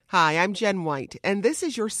Hi, I'm Jen White, and this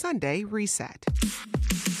is your Sunday Reset.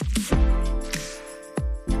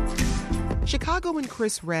 Chicagoan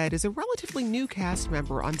Chris Redd is a relatively new cast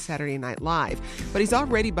member on Saturday Night Live, but he's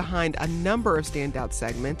already behind a number of standout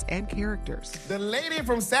segments and characters. The lady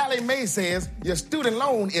from Sally Mae says your student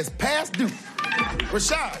loan is past due.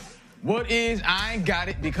 Rashad. What is I ain't got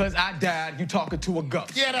it because I died, you talking to a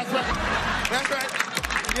ghost. Yeah, that's right. That's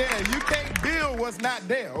right. Yeah, you can't build what's not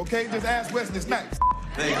there, okay? Just ask Wesley Snipes.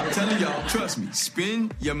 Hey, I'm telling y'all, trust me,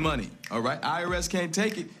 spend your money, all right? IRS can't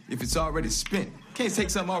take it if it's already spent. Can't take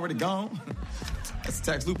something already gone. That's a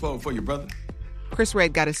tax loophole for you, brother. Chris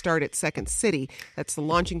Redd got his start at Second City. That's the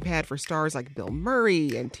launching pad for stars like Bill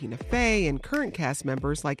Murray and Tina Fey and current cast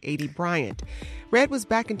members like A.D. Bryant. Redd was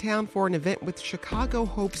back in town for an event with Chicago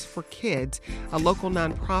Hopes for Kids, a local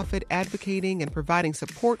nonprofit advocating and providing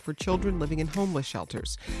support for children living in homeless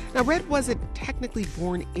shelters. Now, Redd wasn't technically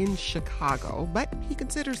born in Chicago, but he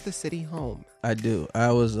considers the city home. I do.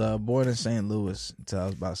 I was born in St. Louis until I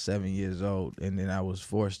was about 7 years old, and then I was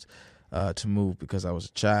forced to move because I was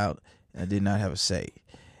a child. I did not have a say.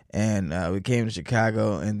 And we came to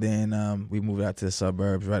Chicago, and then we moved out to the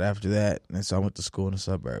suburbs right after that. And so I went to school in the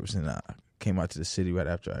suburbs, and I came out to the city right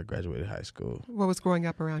after I graduated high school. What was growing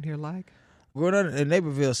up around here like? Growing up in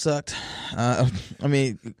Naperville sucked. I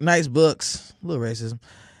mean, nice books, a little racism,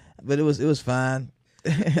 but it was fine.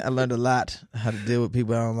 I learned a lot how to deal with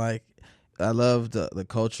people I don't like. I loved the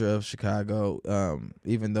culture of Chicago,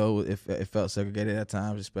 even though it felt segregated at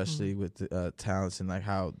times, especially with the talents and like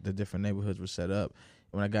how the different neighborhoods were set up.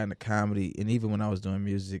 When I got into comedy, and even when I was doing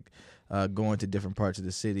music, going to different parts of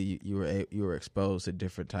the city, you were exposed to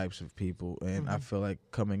different types of people, and I feel like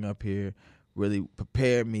coming up here really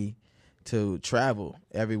prepared me to travel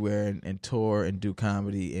everywhere and tour and do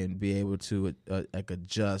comedy and be able to like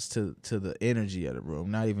adjust to the energy of the room,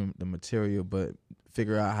 not even the material, but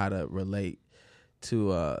figure out how to relate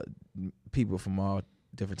to people from all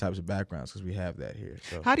different types of backgrounds, because we have that here.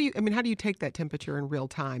 So How do you take that temperature in real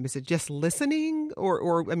time? Is it just listening,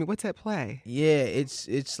 or what's at play? yeah,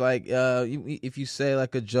 it's like if you say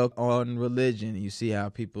like a joke on religion, you see how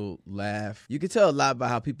people laugh. You can tell a lot about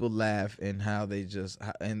how people laugh and how they just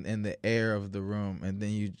and the air of the room, and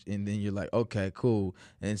then you're like, okay, cool.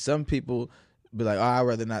 And some people be like, oh, I'd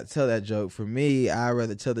rather not tell that joke. For me, I'd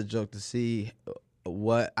rather tell the joke to see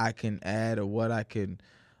what I can add, or what I can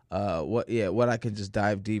just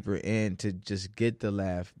dive deeper in to just get the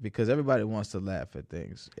laugh, because everybody wants to laugh at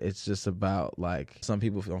things. It's just about like some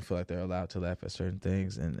people don't feel like they're allowed to laugh at certain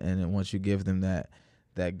things, and then once you give them that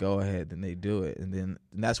go ahead, then they do it, and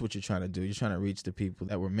that's what you're trying to do. You're trying to reach the people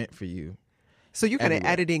that were meant for you. So you're kind of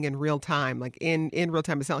Everywhere. editing in real time, like in real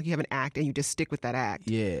time. It's not like you have an act and you just stick with that act.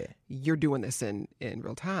 Yeah. You're doing this in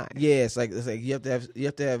real time. Yeah, it's like you have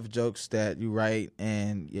to have jokes that you write,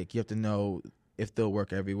 and you have to know if they'll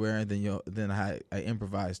work everywhere. And then I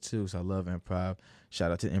improvise too, so I love improv.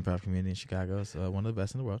 Shout out to the improv community in Chicago. It's one of the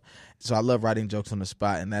best in the world. So I love writing jokes on the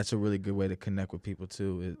spot, and that's a really good way to connect with people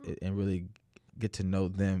too, and really get to know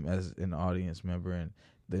them as an audience member, and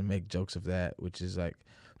then make jokes of that, which is like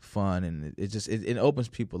fun, and it opens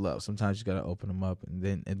people up. Sometimes you got to open them up, and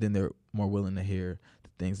then they're more willing to hear the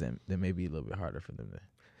things that may be a little bit harder for them to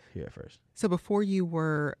hear at first. So before you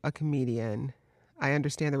were a comedian, I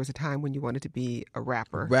understand there was a time when you wanted to be a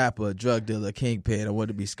rapper. Rapper, drug dealer, kingpin. I wanted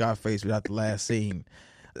to be Scarface without the last scene.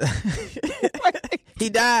 He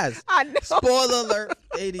dies. I know. Spoiler alert,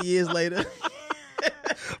 80 years later.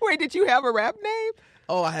 Wait, did you have a rap name?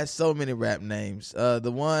 Oh, I had so many rap names.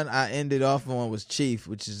 The one I ended off on was Chief,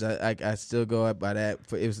 which is I still go up by that.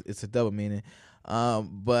 It's a double meaning.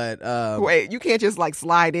 Wait, you can't just like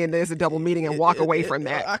slide in there's a double meaning and walk away from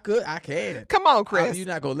that. I can. Come on, Chris. You're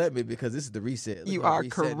not gonna let me, because this is the reset. You are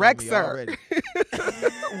correct, sir.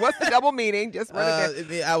 What's the double meaning? Just run it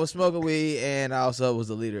down. I was smoking weed, and I also was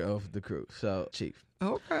the leader of the crew, so Chief.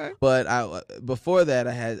 Okay. But before that,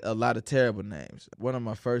 I had a lot of terrible names. One of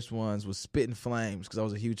my first ones was Spittin' Flames, because I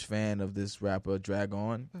was a huge fan of this rapper,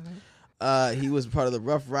 Dragon. He was part of the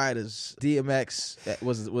Rough Riders. DMX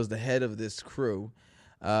was the head of this crew.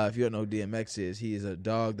 If you don't know who DMX is, he is a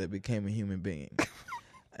dog that became a human being.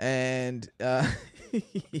 And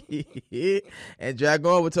and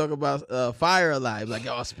Dragon would talk about fire alive, like,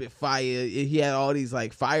 oh, spit fire. He had all these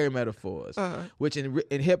like fire metaphors, which in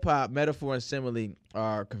hip hop, metaphor and simile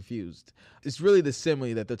are confused. It's really the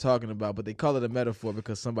simile that they're talking about, but they call it a metaphor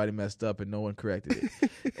because somebody messed up and no one corrected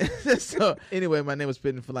it. So anyway, my name was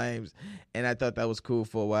Spittin' Flames, and I thought that was cool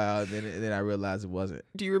for a while, and then I realized it wasn't.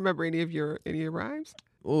 Do you remember any of your rhymes?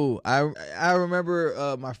 Ooh, I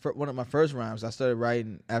remember one of my first rhymes. I started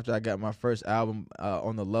writing after I got my first album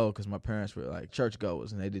on the low because my parents were like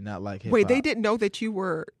churchgoers and they did not like hip hop. Wait, they didn't know that you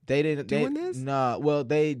were doing this? No, well,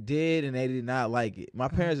 they did and they did not like it. My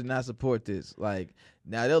parents did not support this. Like,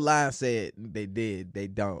 now they'll lie and say it. They did. They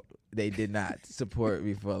don't. They did not support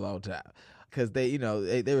me for a long time. Because they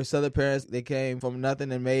were Southern parents. They came from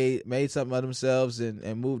nothing and made something of themselves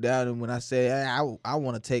and moved out. And when I said, hey, I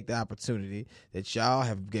want to take the opportunity that y'all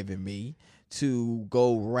have given me to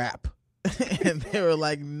go rap, and they were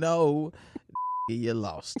like, no, you're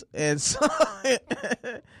lost. And so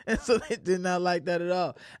they did not like that at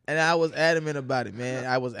all. And I was adamant about it, man.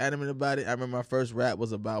 I was adamant about it. I remember my first rap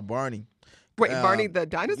was about Barney. Wait, Barney the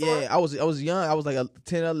dinosaur? Yeah, I was young. I was like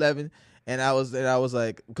 10 or 11. And I was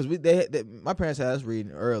like, because my parents had us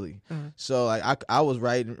reading early, so like I was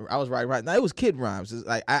writing right now. It was kid rhymes. It's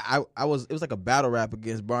like it was like a battle rap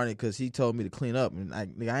against Barney because he told me to clean up, and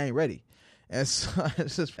I ain't ready, and so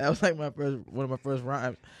that was like one of my first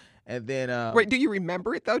rhymes. And then wait, do you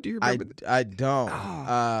remember it though? Do you remember? I don't. Oh.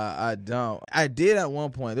 I don't. I did at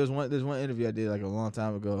one point. There's one interview I did like a long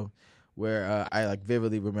time ago, where I like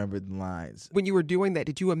vividly remembered the lines. When you were doing that,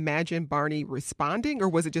 did you imagine Barney responding, or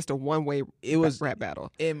was it just a one-way rap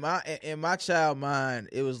battle? In my child mind,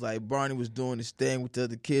 it was like Barney was doing this thing with the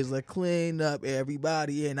other kids, like clean up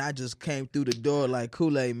everybody, and I just came through the door like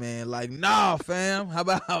Kool-Aid Man, like nah, fam, how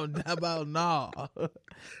about nah?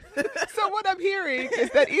 So what I'm hearing is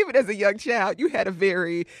that even as a young child, you had a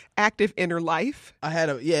very active inner life.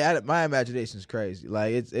 My imagination is crazy.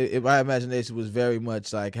 Like my imagination was very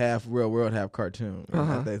much like half real world, half cartoon.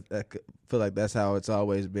 I feel like that's how it's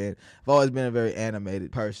always been. I've always been a very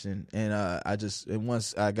animated person, and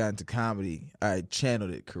once I got into comedy, I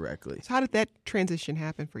channeled it correctly. So how did that transition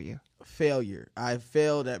happen for you? Failure. I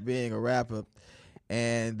failed at being a rapper.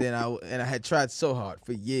 And then I had tried so hard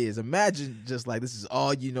for years. Imagine just like this is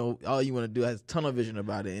all you want to do. I had tunnel vision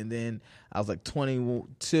about it. And then I was like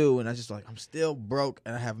 22, and I just like I'm still broke,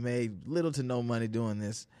 and I have made little to no money doing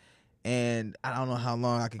this, and I don't know how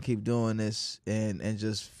long I can keep doing this, and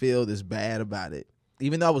just feel this bad about it.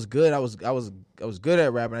 Even though I was good, I was good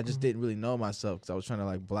at rapping. I just didn't really know myself because I was trying to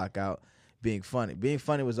like block out being funny. Being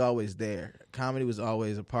funny was always there. Comedy was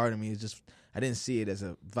always a part of me. It's just I didn't see it as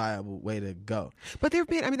a viable way to go. But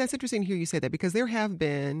that's interesting to hear you say that, because there have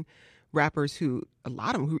been rappers a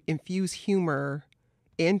lot of them who infuse humor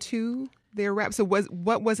into their rap. So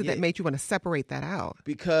what was it that made you want to separate that out?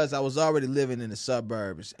 Because I was already living in the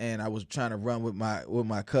suburbs, and I was trying to run with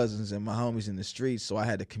my cousins and my homies in the streets, so I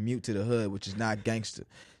had to commute to the hood, which is not gangster.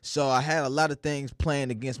 So I had a lot of things playing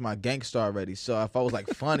against my gangster already. So if I was like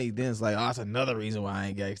funny, then it's like, oh, that's another reason why I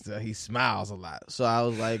ain't gangster. He smiles a lot. So I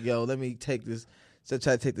was like, yo, let me try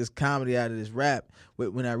to take this comedy out of this rap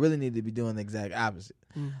when I really need to be doing the exact opposite.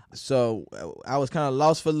 So I was kind of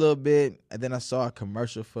lost for a little bit, and then I saw a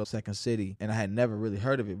commercial for Second City, and I had never really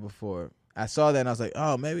heard of it before. I saw that, and I was like,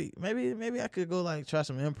 oh, maybe I could go like try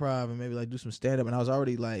some improv and maybe like do some stand up. And I was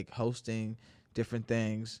already like hosting different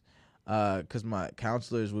things. Because my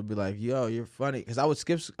counselors would be like, yo, you're funny. Because I would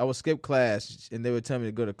skip class, and they would tell me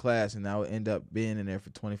to go to class, and I would end up being in there for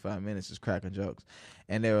 25 minutes just cracking jokes.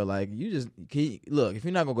 And they were like, look, if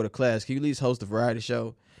you're not going to go to class, can you at least host a variety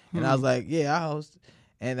show? And I was like, yeah, I'll host.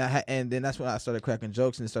 And then that's when I started cracking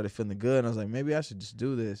jokes and it started feeling good. And I was like, maybe I should just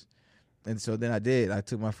do this. And so then I did. I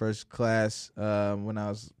took my first class when I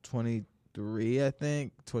was 23, I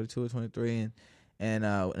think, 22 or 23. And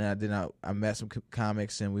I met some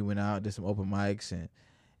comics, and we went out, did some open mics,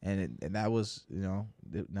 and that was,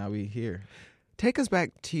 now we here. Take us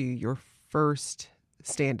back to your first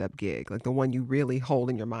stand-up gig, like the one you really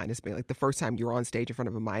hold in your mind as being like the first time you were on stage in front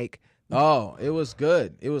of a mic. Oh, it was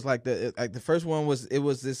good. It was like the first one was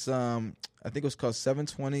this I think it was called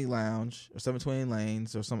 720 Lounge or 720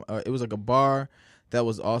 Lanes or some. It was like a bar that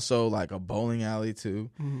was also like a bowling alley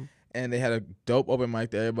too. Mm-hmm. And they had a dope open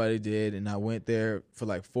mic that everybody did, and I went there for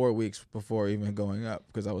like 4 weeks before even going up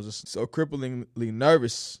because I was just so cripplingly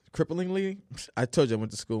nervous. Cripplingly? I told you I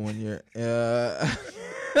went to school 1 year.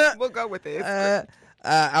 We'll go with it.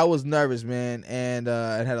 I was nervous, man, and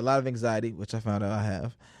I had a lot of anxiety, which I found out I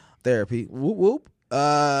have. Therapy. Whoop, whoop.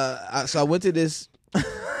 So I went to this...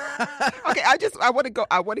 Okay, I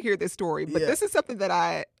want to hear this story, but this is something that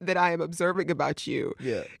I am observing about you.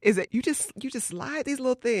 Yeah, is that you just slide these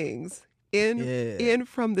little things in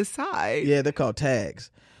from the side. Yeah, they're called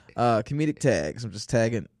tags, comedic tags. I'm just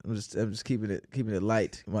tagging. I'm just keeping it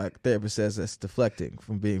light. My therapist says that's deflecting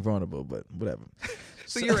from being vulnerable, but whatever.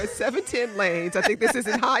 So you're at 710 Lanes. I think this is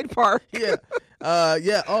in Hyde Park. Yeah. Oh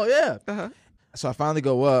yeah. Uh-huh. So I finally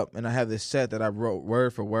go up, and I have this set that I wrote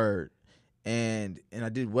word for word. and I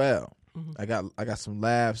did well. I got some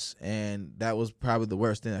laughs, and that was probably the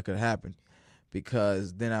worst thing that could have happened,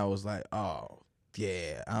 because then I was like, oh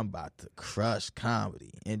yeah, I'm about to crush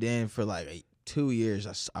comedy. And then for like 2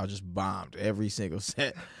 years, I just bombed every single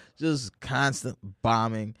set, just constant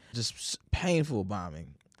bombing, just painful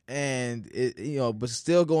bombing. And but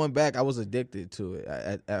still going back, I was addicted to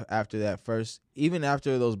it. After that first, even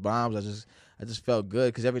after those bombs, I just felt good,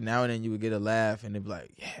 because every now and then you would get a laugh, and it'd be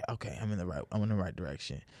like, yeah, okay, I'm in the right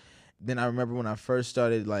direction. Then I remember when I first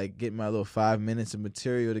started like getting my little 5 minutes of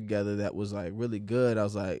material together that was like really good, I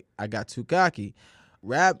was like, I got too cocky.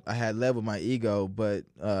 Rap, I had led with my ego, but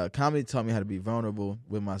comedy taught me how to be vulnerable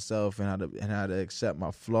with myself and how to accept my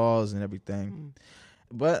flaws and everything.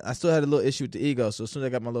 But I still had a little issue with the ego. So as soon as I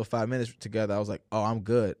got my little 5 minutes together, I was like, oh, I'm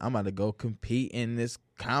good. I'm about to go compete in this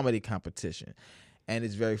comedy competition. And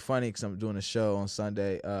it's very funny because I'm doing a show on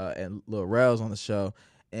Sunday, and Lil Rel's on the show.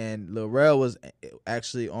 And Lil Rel was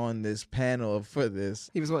actually on this panel for this.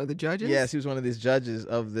 He was one of the judges? Yes, he was one of these judges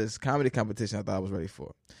of this comedy competition I thought I was ready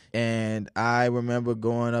for. And I remember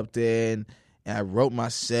going up there, and I wrote my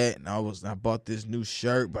set, and I bought this new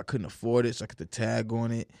shirt, but I couldn't afford it, so I got the tag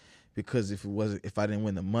on it, because if I didn't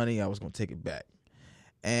win the money, I was gonna take it back.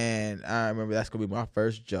 And I remember that's gonna be my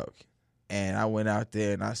first joke. And I went out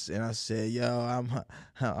there and I said, yo,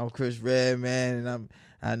 I'm Chris Redd, man, and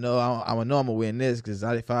I know I'm gonna win this, because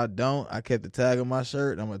if I don't, I kept the tag on my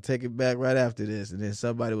shirt, and I'm gonna take it back right after this. And then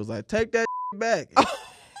somebody was like, take that back.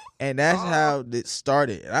 And that's how it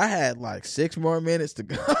started. And I had like 6 more minutes to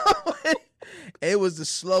go. It was the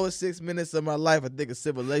slowest 6 minutes of my life. I think a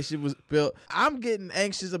civilization was built. I'm getting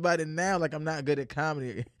anxious about it now, like I'm not good at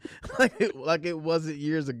comedy, like it wasn't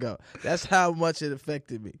years ago. That's how much it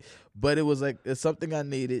affected me. But it was like, it's something I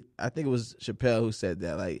needed. I think it was Chappelle who said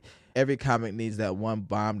that. Like, every comic needs that one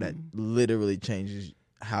bomb that literally changes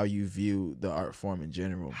how you view the art form in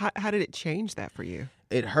general. How did it change that for you?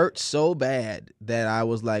 It hurt so bad that I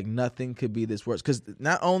was like, nothing could be this worse. Because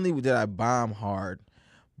not only did I bomb hard,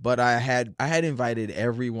 but I had invited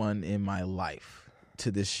everyone in my life to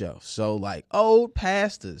this show. So like old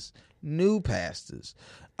pastors, new pastors,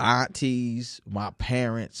 aunties, my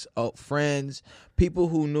parents, friends, people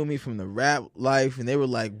who knew me from the rap life, and they were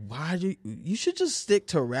like, "Why you should just stick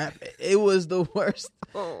to rap." It was the worst.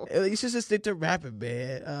 You should just stick to rapping,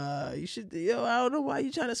 man. You should, I don't know why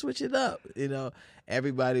you trying to switch it up.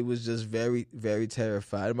 Everybody was just very, very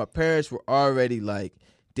terrified. And my parents were already like,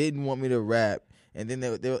 didn't want me to rap. And then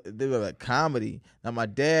they were like, comedy. Now, my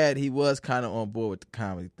dad, he was kind of on board with the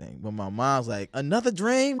comedy thing. But my mom's like, another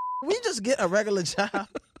dream? We just get a regular job.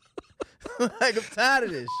 Like, I'm tired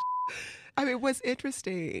of this. I mean, what's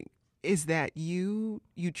interesting is that you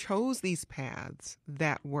chose these paths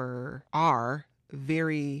that are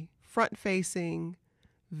very front-facing,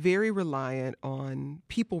 very reliant on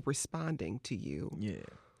people responding to you. Yeah.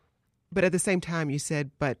 But at the same time, you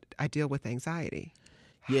said, but I deal with anxiety.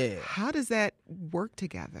 Yeah. How does that work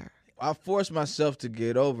together? I forced myself to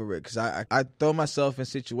get over it, because I throw myself in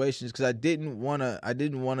situations because I didn't want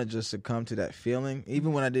to just succumb to that feeling.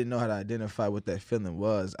 Even when I didn't know how to identify what that feeling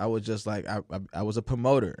was, I was just like, I was a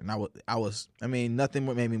promoter, and I mean, nothing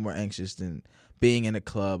made me more anxious than being in a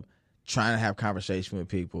club, trying to have conversation with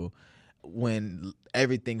people when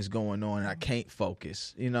everything's going on and I can't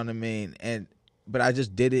focus. You know what I mean? But I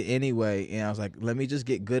just did it anyway, and I was like, let me just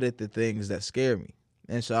get good at the things that scare me.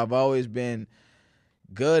 And so I've always been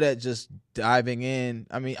good at just diving in.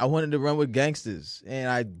 I mean, I wanted to run with gangsters, and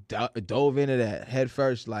I dove into that head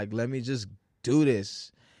first. Like, let me just do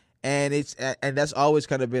this. And that's always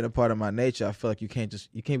kind of been a part of my nature. I feel like you can't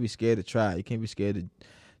be scared to try. You can't be scared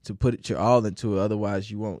to put your all into it.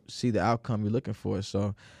 Otherwise, you won't see the outcome you're looking for.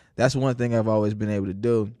 So that's one thing I've always been able to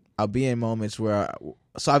do. I'll be in moments where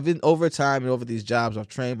I've been over time and over these jobs, I've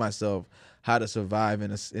trained myself how to survive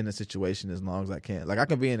in a situation as long as I can. Like, I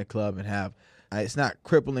can be in a club and it's not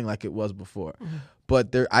crippling like it was before,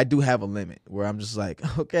 but I do have a limit where I'm just like,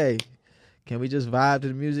 okay, can we just vibe to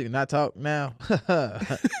the music and not talk now?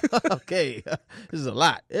 Okay, this is a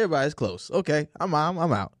lot. Everybody's close. Okay, I'm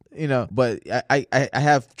out. But I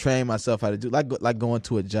have trained myself how to do like going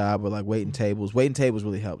to a job or like waiting tables. Waiting tables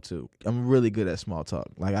really help too. I'm really good at small talk.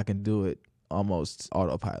 Like, I can do it almost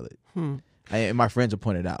autopilot. And my friends have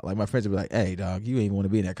pointed out, like, my friends will be like, hey, dog, you ain't even want to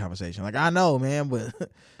be in that conversation. Like, I know, man,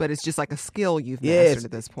 but it's just like a skill you've mastered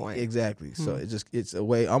at this point. Exactly. So it's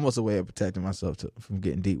almost a way of protecting myself from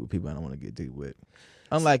getting deep with people I don't want to get deep with.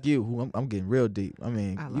 Unlike you, who I'm getting real deep. I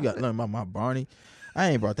mean, you got to learn about my Barney. I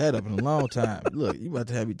ain't brought that up in a long time. Look, you about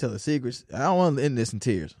to have me telling secrets. I don't want to end this in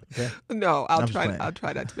tears. Okay? No, I'll try not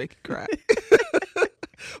to make you cry.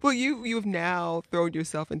 Well, you've now thrown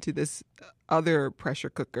yourself into this other pressure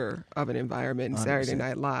cooker of an environment, 100%. Saturday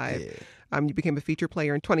Night Live. Yeah. You became a feature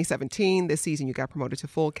player in 2017. This season, you got promoted to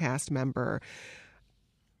full cast member.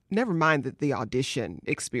 Never mind the audition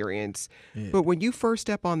experience, but when you first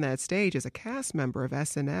step on that stage as a cast member of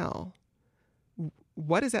SNL,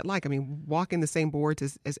 what is that like? I mean, walking the same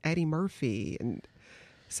boards as Eddie Murphy and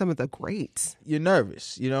some of the greats. You're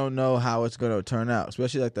nervous. You don't know how it's going to turn out,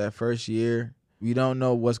 especially like that first year. You don't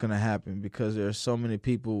know what's going to happen because there's so many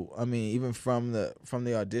people. I mean, even from the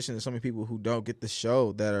audition, there's so many people who don't get the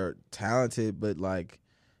show that are talented, but like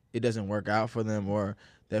it doesn't work out for them. Or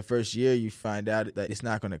that first year, you find out that it's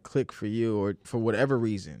not going to click for you, or for whatever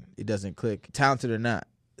reason, it doesn't click, talented or not.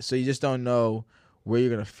 So you just don't know where you're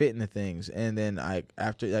going to fit into things. And then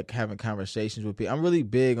after like having conversations with people, I'm really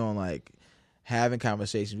big on like having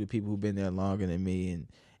conversations with people who've been there longer than me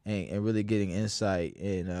and really getting insight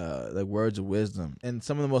and like words of wisdom. And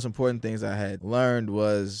some of the most important things I had learned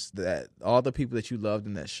was that all the people that you loved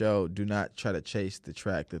in that show, do not try to chase the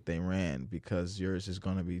track that they ran, because yours is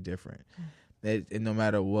going to be different. And no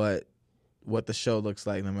matter what the show looks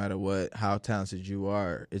like, no matter how talented you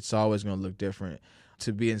are, it's always going to look different.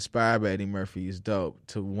 To be inspired by Eddie Murphy is dope.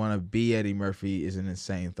 To want to be Eddie Murphy is an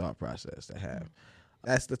insane thought process to have.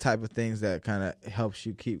 That's the type of things that kind of helps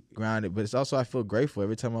you keep grounded. But it's also, I feel grateful.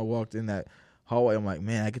 Every time I walked in that hallway, I'm like,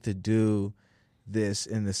 man, I get to do this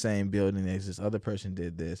in the same building as this other person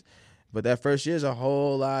did this. But that first year is a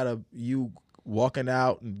whole lot of you walking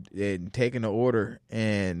out and taking the order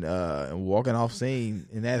and walking off scene,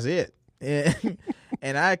 and that's it.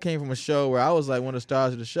 And I came from a show where I was like one of the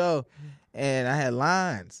stars of the show, and I had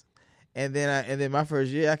lines. And then my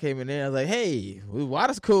first year, I came in there, I was like, hey,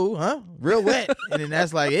 water's cool, huh? Real wet. And then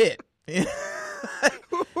that's like it.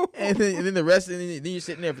 and then the rest, then you're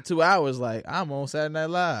sitting there for 2 hours like, I'm on Saturday Night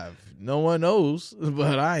Live. No one knows,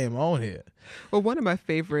 but I am on here. Well, one of my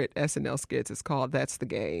favorite SNL skits is called That's the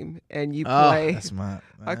Game. And you play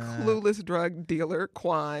a clueless drug dealer,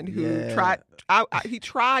 Quan, who he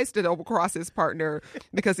tries to double cross his partner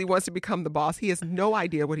because he wants to become the boss. He has no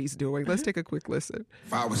idea what he's doing. Let's take a quick listen.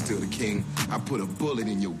 If I was still the king, I'd put a bullet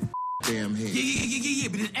in your damn head. Yeah.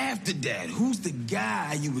 But then after that, who's the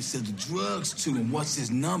guy you would sell the drugs to, and what's his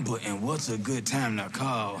number, and what's a good time to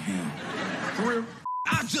call him? For real?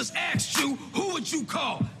 I just asked you, who would you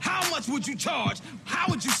call? How much would you charge? How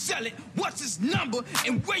would you sell it? What's his number?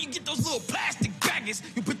 And where you get those little plastic baggies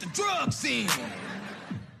you put the drugs in?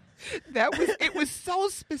 It was so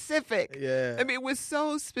specific. Yeah. I mean, it was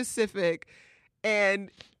so specific. And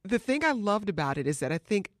the thing I loved about it is that I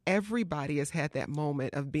think everybody has had that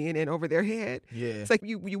moment of being in over their head. Yeah. It's like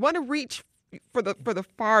you want to reach for the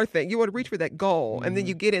far thing. You want to reach for that goal, and then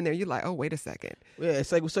you get in there. You're like, oh, wait a second. Yeah,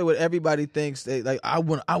 it's like so. What everybody thinks, they like, I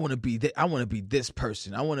want to be this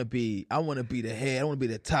person. I want to be the head. I want to be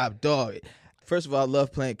the top dog. First of all, I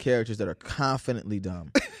love playing characters that are confidently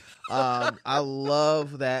dumb. I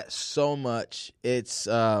love that so much. It's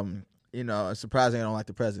it's surprising I don't like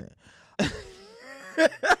the president.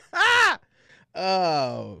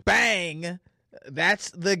 Oh, bang!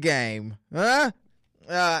 That's the game, huh?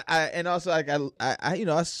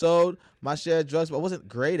 I sold my share of drugs, but I wasn't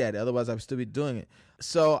great at it. Otherwise, I'd still be doing it.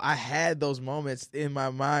 So I had those moments in my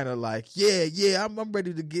mind of like, I'm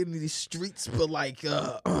ready to get into these streets, but like,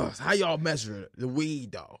 how y'all measure the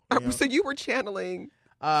weed though? You know? So you were channeling.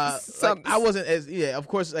 Like, I wasn't as of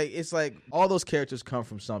course. Like it's like all those characters come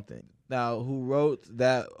from something. Now, who wrote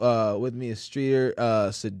that with me is Streeter,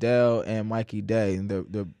 Sedell, and Mikey Day, and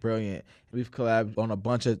they're brilliant. We've collabed on a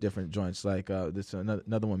bunch of different joints, like this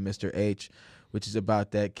another one, Mr. H, which is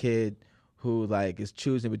about that kid who like is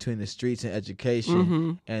choosing between the streets and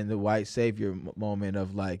education, and the white savior moment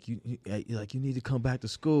of like you need to come back to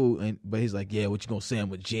school, but he's like, yeah, what you gonna say?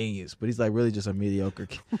 I'm a genius, but he's like really just a mediocre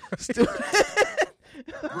student.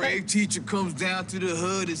 Brave teacher comes down to the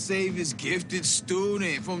hood to save his gifted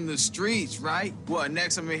student from the streets, right? What,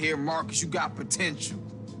 next I'm gonna hear, Marcus, you got potential.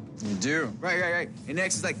 You do. Right. And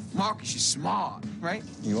next is like, Marcus, you're smart, right?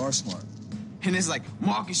 You are smart. And it's like,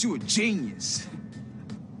 Marcus, you a genius.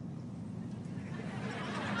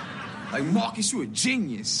 Like, Marcus, you a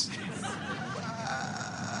genius.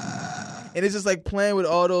 And it's just like playing with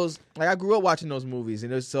all those. Like I grew up watching those movies,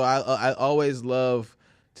 and so I always love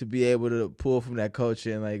to be able to pull from that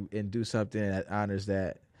culture and do something that honors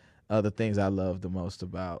that the things I love the most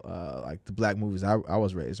about like the black movies I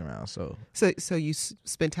was raised around. So you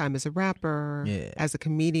spent time as a rapper, as a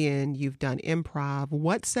comedian. You've done improv.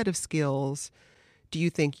 What set of skills do you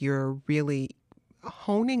think you're really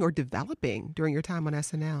honing or developing during your time on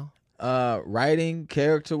SNL? Writing,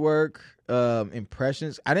 character work,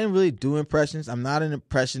 impressions. I didn't really do impressions. I'm not an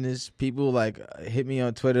impressionist. People like hit me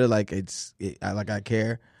on Twitter like I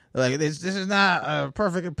care. Like this is not a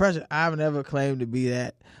perfect impression. I've never claimed to be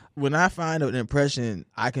that. When I find an impression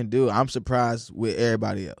I can do, I'm surprised with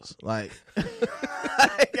everybody else. Like,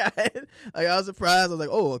 I was surprised. I was like,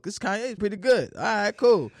 oh, this Kanye is pretty good. All right,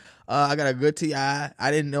 cool. I got a good TI. I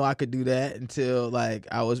didn't know I could do that until like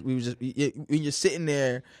when you're sitting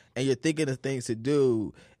there and you're thinking of things to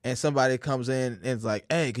do, and somebody comes in and it's like,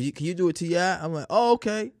 hey, can you do a TI? I'm like, oh,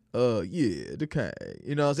 okay. Yeah, the kind.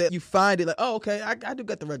 You know what I'm saying? You find it like, oh, okay, I do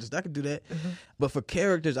got the register. I can do that. Mm-hmm. But for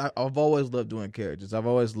characters, I've always loved doing characters. I've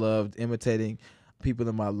always loved imitating people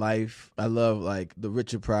in my life. I love like the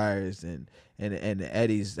Richard Pryors and the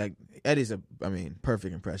Eddies. Like Eddie's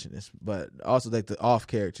perfect impressionist, but also like the off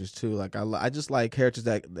characters too. Like I just like characters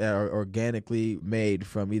that are organically made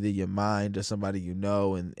from either your mind or somebody you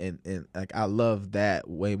know, and like I love that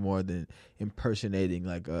way more than impersonating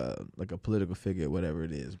like a political figure, whatever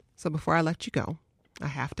it is. So before I let you go, I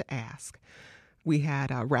have to ask. We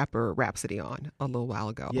had rapper Rhapsody on a little while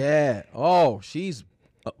ago. Yeah. Oh, she's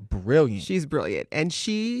brilliant. She's brilliant. And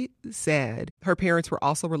she said her parents were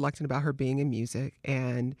also reluctant about her being in music.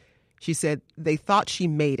 And she said they thought she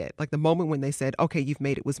made it. Like the moment when they said, okay, you've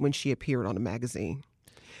made it, was when she appeared on a magazine.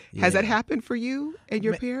 Yeah. Has that happened for you and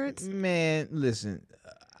your parents? Man, listen,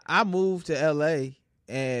 I moved to L.A.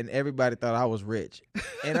 and everybody thought I was rich.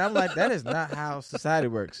 And I'm like, that is not how society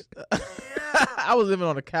works. I was living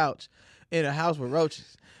on a couch in a house with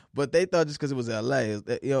roaches. But they thought just because it was L.A.,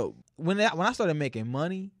 when I started making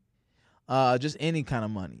money, just any kind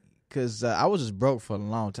of money, because I was just broke for a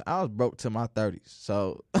long time. I was broke till my 30s.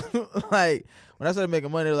 So, like, when I started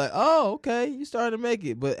making money, they were like, oh, okay, you started to make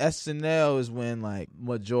it. But SNL is when, like,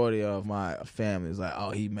 majority of my family is like,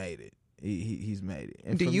 oh, he made it. He's made it.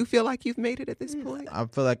 And do you feel like you've made it at this point? I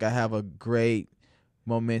feel like I have a great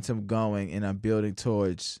momentum going, and I'm building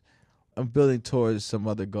towards some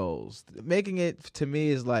other goals. Making it to me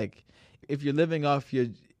is like, if you're living off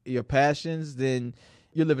your passions, then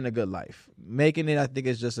you're living a good life. Making it, I think,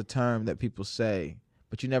 is just a term that people say,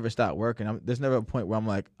 but you never stop working. There's never a point where I'm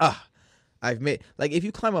like, I've made. Like if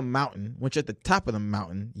you climb a mountain, once you're at the top of the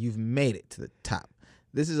mountain, you've made it to the top.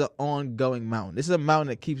 This is an ongoing mountain. This is a mountain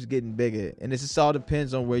that keeps getting bigger, and this just all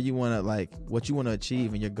depends on where you want to, like, what you want to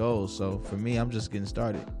achieve and your goals. So for me, I'm just getting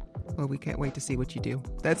started. Well, we can't wait to see what you do.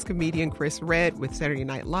 That's comedian Chris Redd with Saturday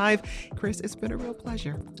Night Live. Chris, it's been a real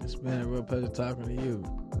pleasure. It's been a real pleasure talking to you.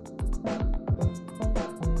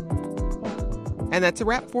 And that's a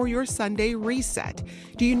wrap for your Sunday Reset.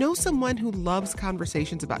 Do you know someone who loves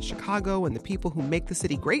conversations about Chicago and the people who make the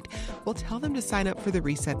city great? Well, tell them to sign up for the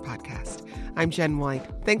Reset podcast. I'm Jen White.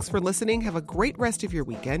 Thanks for listening. Have a great rest of your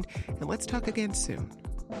weekend, and let's talk again soon.